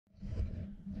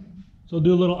So I'll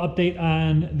do a little update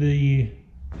on the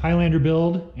Highlander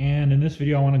build, and in this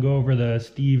video I want to go over the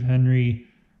Steve Henry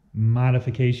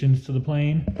modifications to the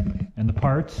plane and the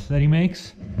parts that he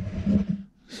makes.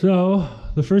 So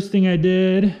the first thing I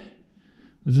did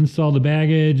was install the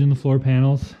baggage and the floor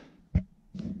panels.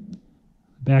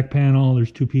 Back panel,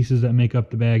 there's two pieces that make up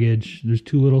the baggage. There's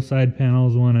two little side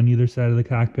panels, one on either side of the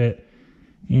cockpit,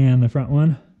 and the front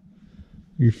one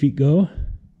where your feet go.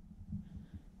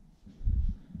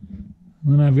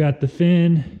 And then I've got the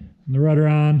fin and the rudder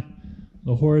on.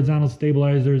 The horizontal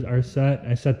stabilizers are set.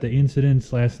 I set the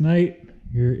incidents last night.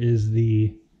 Here is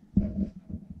the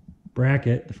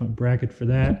bracket, the front bracket for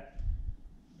that.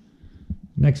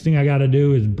 Next thing I got to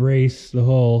do is brace the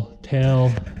whole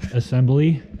tail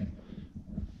assembly.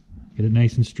 Get it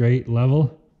nice and straight,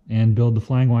 level, and build the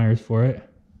flying wires for it.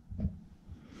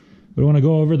 But I want to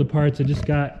go over the parts. I just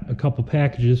got a couple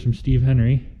packages from Steve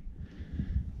Henry.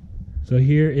 So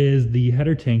here is the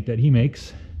header tank that he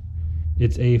makes.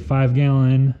 It's a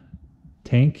 5-gallon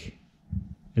tank.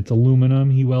 It's aluminum.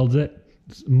 He welds it.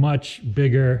 It's much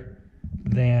bigger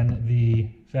than the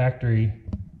factory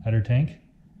header tank.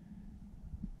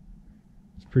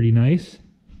 It's pretty nice.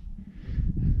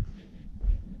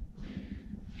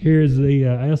 Here's the,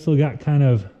 I also got kind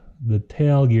of the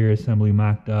tail gear assembly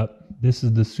mocked up. This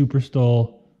is the Super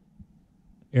Stol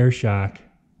air shock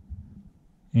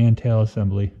and tail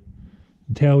assembly.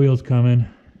 The tail wheel's coming.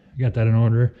 I got that in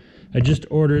order. I just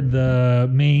ordered the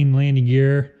main landing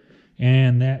gear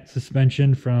and that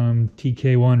suspension from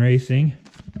TK1 Racing.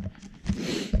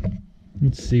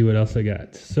 Let's see what else I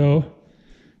got. So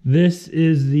this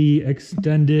is the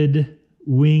extended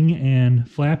wing and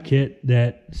flap kit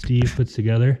that Steve puts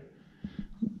together.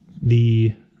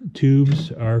 The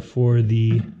tubes are for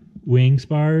the wing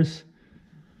spars.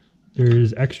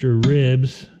 There's extra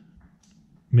ribs,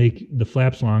 make the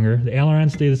flaps longer. The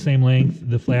ailerons stay the same length.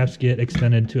 The flaps get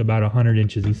extended to about 100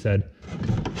 inches, he said.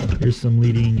 Here's some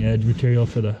leading edge material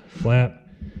for the flap.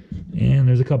 And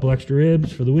there's a couple extra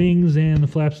ribs for the wings and the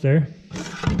flaps there.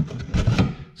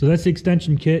 So that's the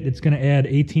extension kit. It's going to add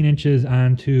 18 inches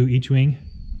onto each wing.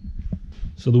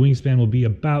 So the wingspan will be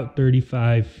about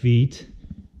 35 feet.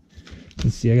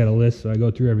 Let's see, I got a list, so I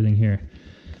go through everything here.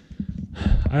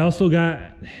 I also got,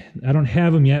 I don't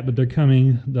have them yet, but they're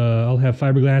coming. I'll have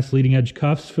fiberglass leading edge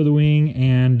cuffs for the wing,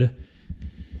 and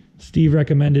Steve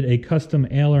recommended a custom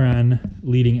aileron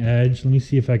leading edge. Let me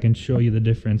see if I can show you the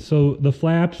difference. So the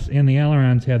flaps and the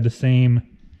ailerons have the same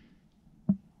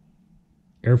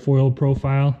airfoil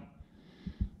profile.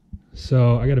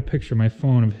 So I got a picture on my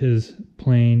phone of his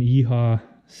plane, Yeehaw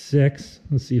 6.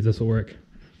 Let's see if this will work.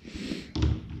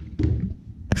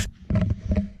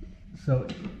 So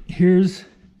here's,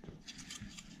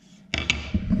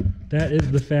 that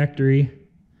is the factory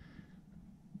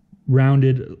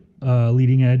rounded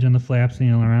leading edge on the flaps and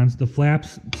ailerons. The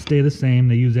flaps stay the same,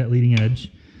 they use that leading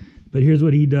edge. But here's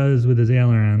what he does with his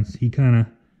ailerons. He kind of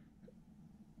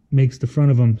makes the front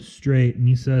of them straight, and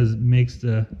he says makes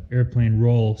the airplane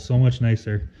roll so much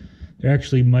nicer. They're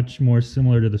actually much more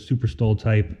similar to the Super Stol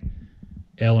type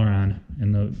aileron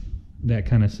and that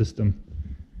kind of system.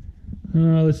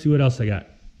 Let's see what else I got.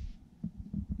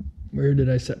 Where did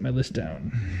I set my list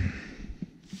down?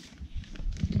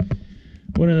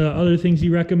 One of the other things he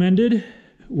recommended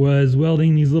was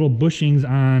welding these little bushings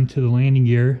onto the landing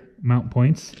gear mount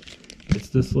points. It's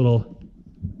this little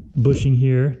bushing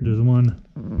here. There's one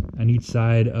on each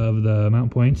side of the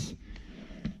mount points.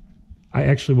 I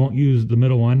actually won't use the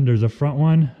middle one. There's a front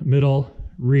one, middle,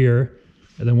 rear,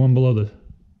 and then one below the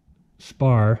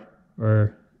spar,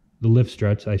 or the lift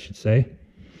struts, I should say.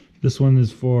 This one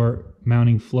is for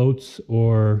mounting floats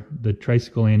or the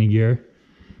tricycle landing gear.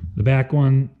 The back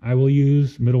one I will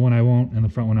use, middle one I won't, and the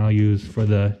front one I'll use for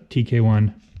the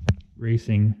TK1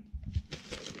 Racing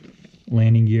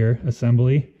landing gear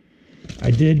assembly. I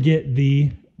did get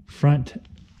the front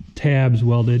tabs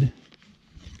welded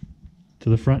to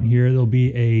the front here. There'll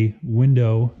be a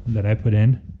window that I put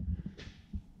in.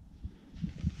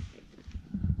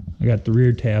 I got the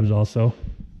rear tabs also.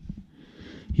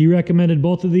 He recommended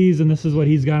both of these, and this is what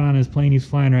he's got on his plane he's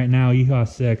flying right now, Yeehaw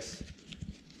 6.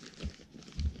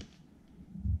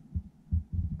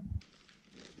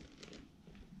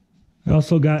 I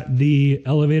also got the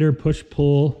elevator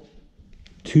push-pull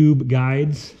tube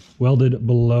guides welded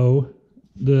below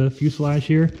the fuselage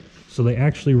here. So they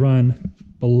actually run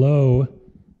below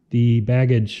the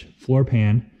baggage floor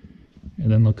pan, and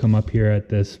then they'll come up here at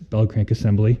this bell crank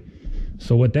assembly.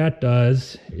 So what that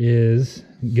does is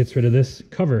gets rid of this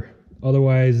cover.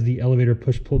 Otherwise, the elevator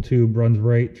push-pull tube runs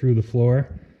right through the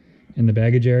floor in the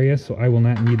baggage area, so I will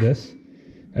not need this.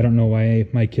 I don't know why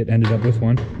my kit ended up with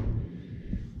one.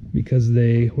 because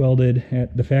they welded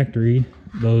at the factory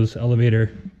those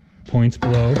elevator points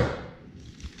below.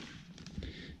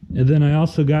 And then I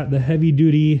also got the heavy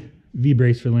duty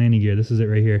V-brace for landing gear. This is it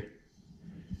right here.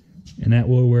 And that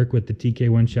will work with the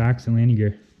TK1 shocks and landing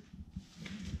gear.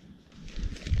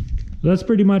 So that's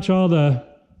pretty much all the,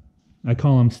 I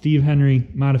call them Steve Henry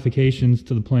modifications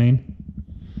to the plane.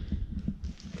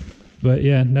 But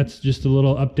yeah, that's just a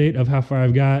little update of how far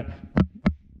I've got.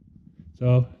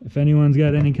 So if anyone's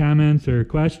got any comments or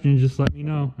questions, just let me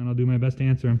know and I'll do my best to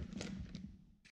answer them.